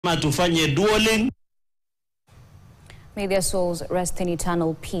Tufanye dueling. May their souls rest in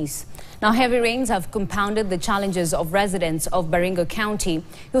eternal peace. Now, heavy rains have compounded the challenges of residents of Baringo County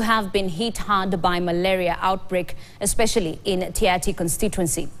who have been hit hard by malaria outbreak, especially in Tiaty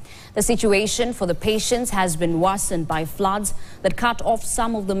Constituency. The situation for the patients has been worsened by floods that cut off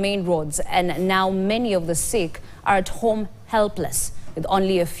some of the main roads, and now many of the sick are at home helpless, with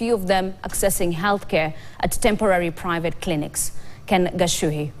only a few of them accessing healthcare at temporary private clinics. Ken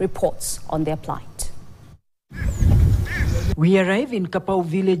Gashuhi reports on their plight. We arrive in Kapau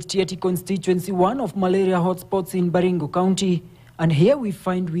village, Tiaty Constituency, one of malaria hotspots in Baringo County. And here we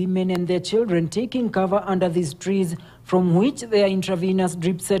find women and their children taking cover under these trees, from which their intravenous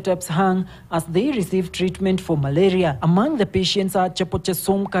drip setups hang as they receive treatment for malaria. Among the patients are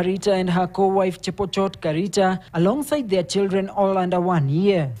Chepochesom Karita and her co-wife Chepochot Karita, alongside their children, all under 1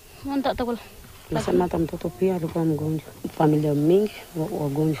 year. Nasema hata mtoto pia alikuwa mgonjwa. Familia mingi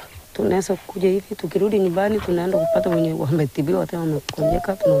wagonjwa. Tunaweza kuja hivi tukirudi nyumbani tunaenda kupata wenye wametibiwa tena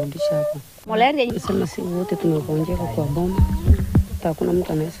wamekonjeka tunarudisha hapa. Malaria nasema si wote tumekonjeka kwa bomba. Hata hakuna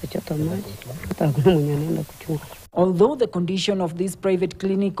mtu anaweza chota maji. Hata hakuna mwenye anaenda kuchunga. Although the condition of this private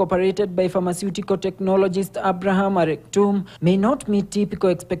clinic operated by pharmaceutical technologist Abraham Arektum may not meet typical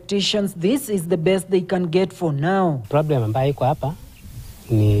expectations, this is the best they can get for now. Problem ambayo iko hapa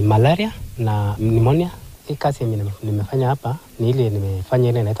ni malaria na pneumonia. Hii kazi nimefanya hapa ni ile nimefanya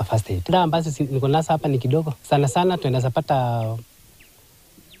ile inaitwa first aid. Dawa ambazo niko nazo hapa ni kidogo. Sana tunaweza pata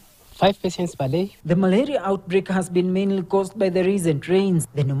 5 patients per day. The malaria outbreak has been mainly caused by the recent rains,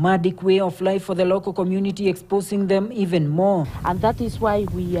 the nomadic way of life for the local community exposing them even more. And that is why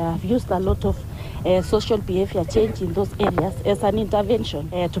we have used a lot of social behavior change in those areas as an intervention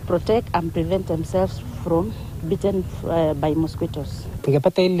to protect and prevent themselves from bitten by mosquitoes.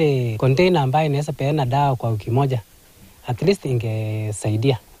 Tungepata ile container ambayo inaweza peana dawa kwa wiki moja, at least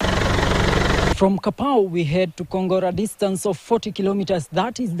ingesaidia. From Kapau, we head to Kongor, a distance of 40 kilometers.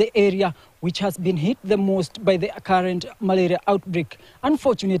 That is the area which has been hit the most by the current malaria outbreak.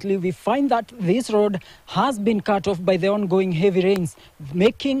 Unfortunately, we find that this road has been cut off by the ongoing heavy rains,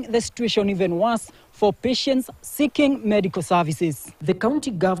 making the situation even worse for patients seeking medical services. The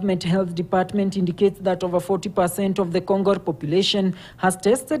county government health department indicates that over 40% of the Kongor population has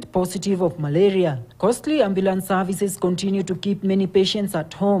tested positive of malaria. Costly ambulance services continue to keep many patients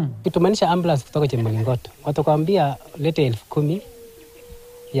at home. Tumanisha ambulance kutoka Chemalingota. Watakwambia lete 10,000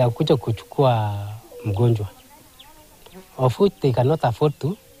 ya kuja kuchukua mgonjwa, of which they cannot afford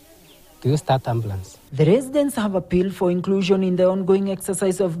to use that ambulance. The residents have appealed for inclusion in the ongoing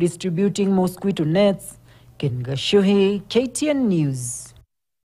exercise of distributing mosquito nets. Ken Gashuhi, KTN News.